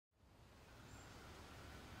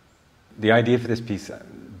The idea for this piece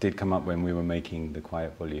did come up when we were making the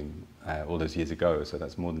Quiet volume all those years ago, so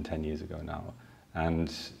that's more than 10 years ago now.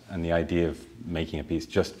 And the idea of making a piece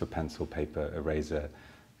just for pencil, paper, eraser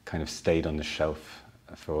kind of stayed on the shelf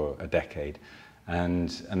for a decade. And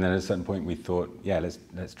then at a certain point we thought, yeah,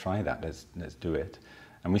 let's try that, let's do it.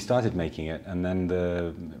 And we started making it, and then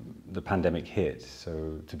the pandemic hit.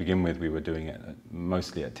 So to begin with, we were doing it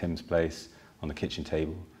mostly at Tim's place, on the kitchen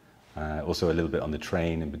table, also a little bit on the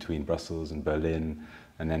train in between Brussels and Berlin,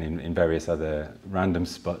 and then in various other random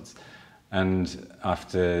spots. And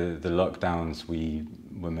after the lockdowns, we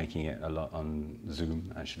were making it a lot on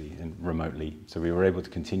Zoom, actually, remotely. So we were able to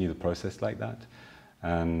continue the process like that.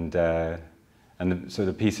 So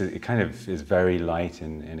the piece, it kind of is very light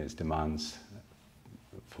in its demands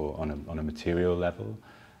on a material level.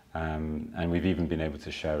 And we've even been able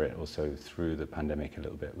to share it also through the pandemic a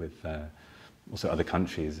little bit with also other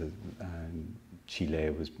countries. Chile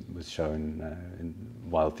was shown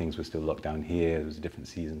while things were still locked down here. There was a different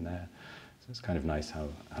season there. So it's kind of nice how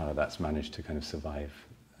that's managed to kind of survive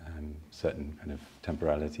certain kind of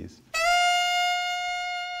temporalities.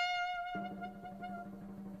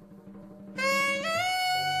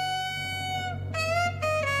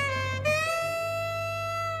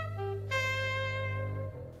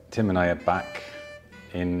 Tim and I are back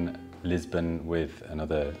in Lisbon with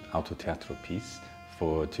another Autoteatro piece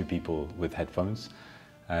for two people with headphones.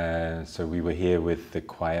 So we were here with the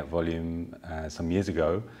Quiet volume some years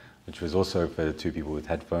ago, which was also for two people with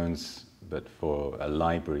headphones, but for a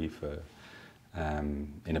library,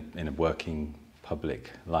 in a working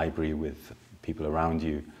public library with people around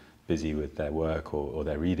you busy with their work or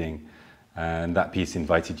their reading. And that piece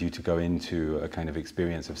invited you to go into a kind of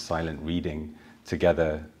experience of silent reading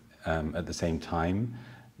together at the same time,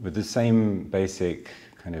 with the same basic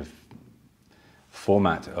kind of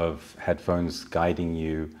format of headphones guiding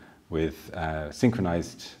you with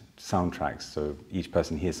synchronized soundtracks. So each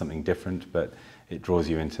person hears something different, but it draws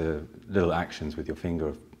you into little actions with your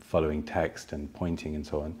finger, following text and pointing and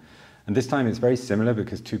so on. And this time it's very similar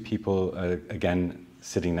because two people are again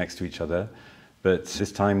sitting next to each other, but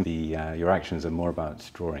this time your actions are more about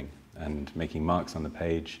drawing and making marks on the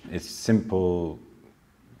page. It's simple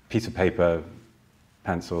piece of paper,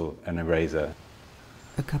 pencil, and eraser.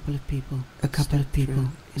 A couple of people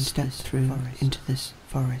step through into this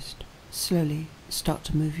forest. Slowly start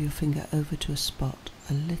to move your finger over to a spot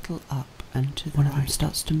a little up and to the right. One of them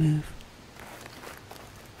starts to move.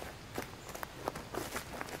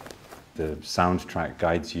 The soundtrack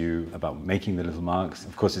guides you about making the little marks.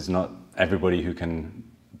 Of course, it's not everybody who can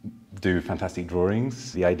do fantastic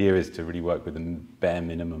drawings. The idea is to really work with the bare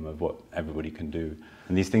minimum of what everybody can do.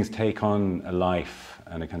 And these things take on a life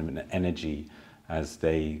and a kind of an energy as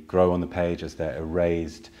they grow on the page, as they're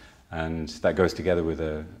erased, and that goes together with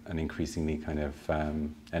an increasingly kind of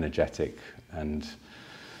energetic and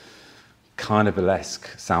carnivalesque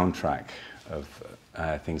soundtrack of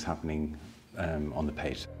things happening on the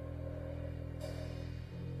page.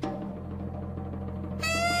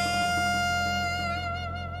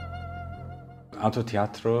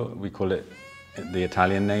 Autoteatro, we call it the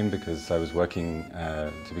Italian name because I was working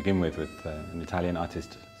to begin with an Italian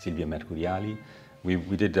artist, Silvia Mercuriali. We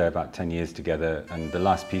did about 10 years together, and the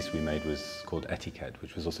last piece we made was called Etiquette,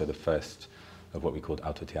 which was also the first of what we called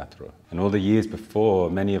Autoteatro. And all the years before,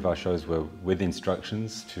 many of our shows were with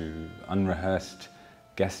instructions to unrehearsed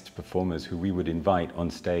guest performers who we would invite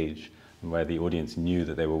on stage, and where the audience knew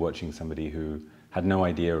that they were watching somebody who had no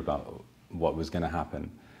idea about what was going to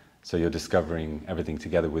happen. So you're discovering everything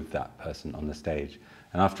together with that person on the stage.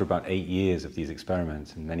 And after about 8 years of these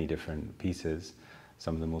experiments and many different pieces,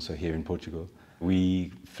 some of them also here in Portugal,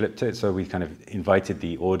 we flipped it. So we kind of invited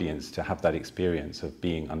the audience to have that experience of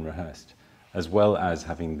being unrehearsed, as well as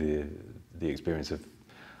having the experience of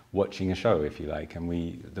watching a show, if you like. And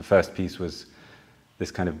the first piece was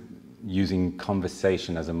this kind of using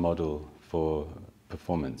conversation as a model for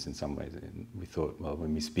performance in some ways. And we thought, well,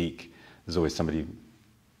 when we speak, there's always somebody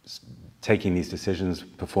taking these decisions,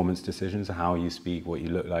 performance decisions, how you speak, what you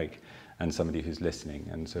look like, and somebody who's listening.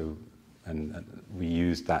 And so, and we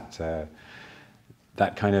used that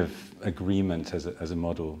kind of agreement as a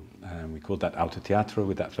model. We called that Autoteatro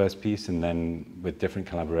with that first piece, and then with different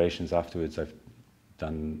collaborations afterwards, I've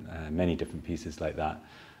done many different pieces like that,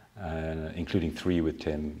 including 3 with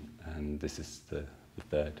Tim, and this is the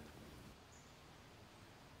third.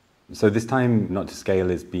 So this time, Not to Scale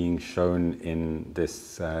is being shown in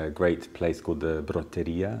this great place called the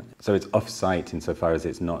Brotteria. So it's off-site insofar as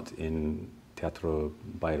it's not in Teatro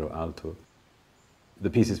Bairro Alto. The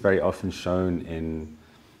piece is very often shown in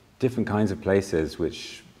different kinds of places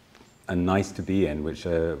which are nice to be in, which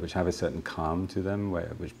have a certain calm to them,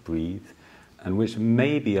 which breathe, and which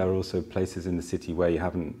maybe are also places in the city where you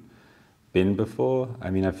haven't been before. I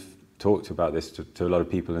mean, I've talked about this to a lot of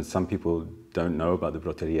people, and some people don't know about the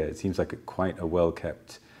Broteria. It seems like quite a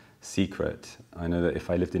well-kept secret. I know that if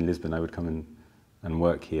I lived in Lisbon, I would come and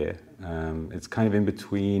work here. It's kind of in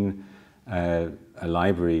between a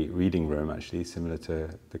library reading room, actually, similar to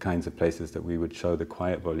the kinds of places that we would show the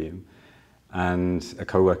quiet volume, and a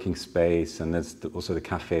co-working space, and there's also the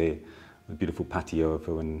cafe, the beautiful patio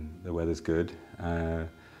for when the weather's good.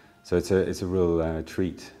 So it's a real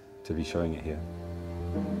treat to be showing it here.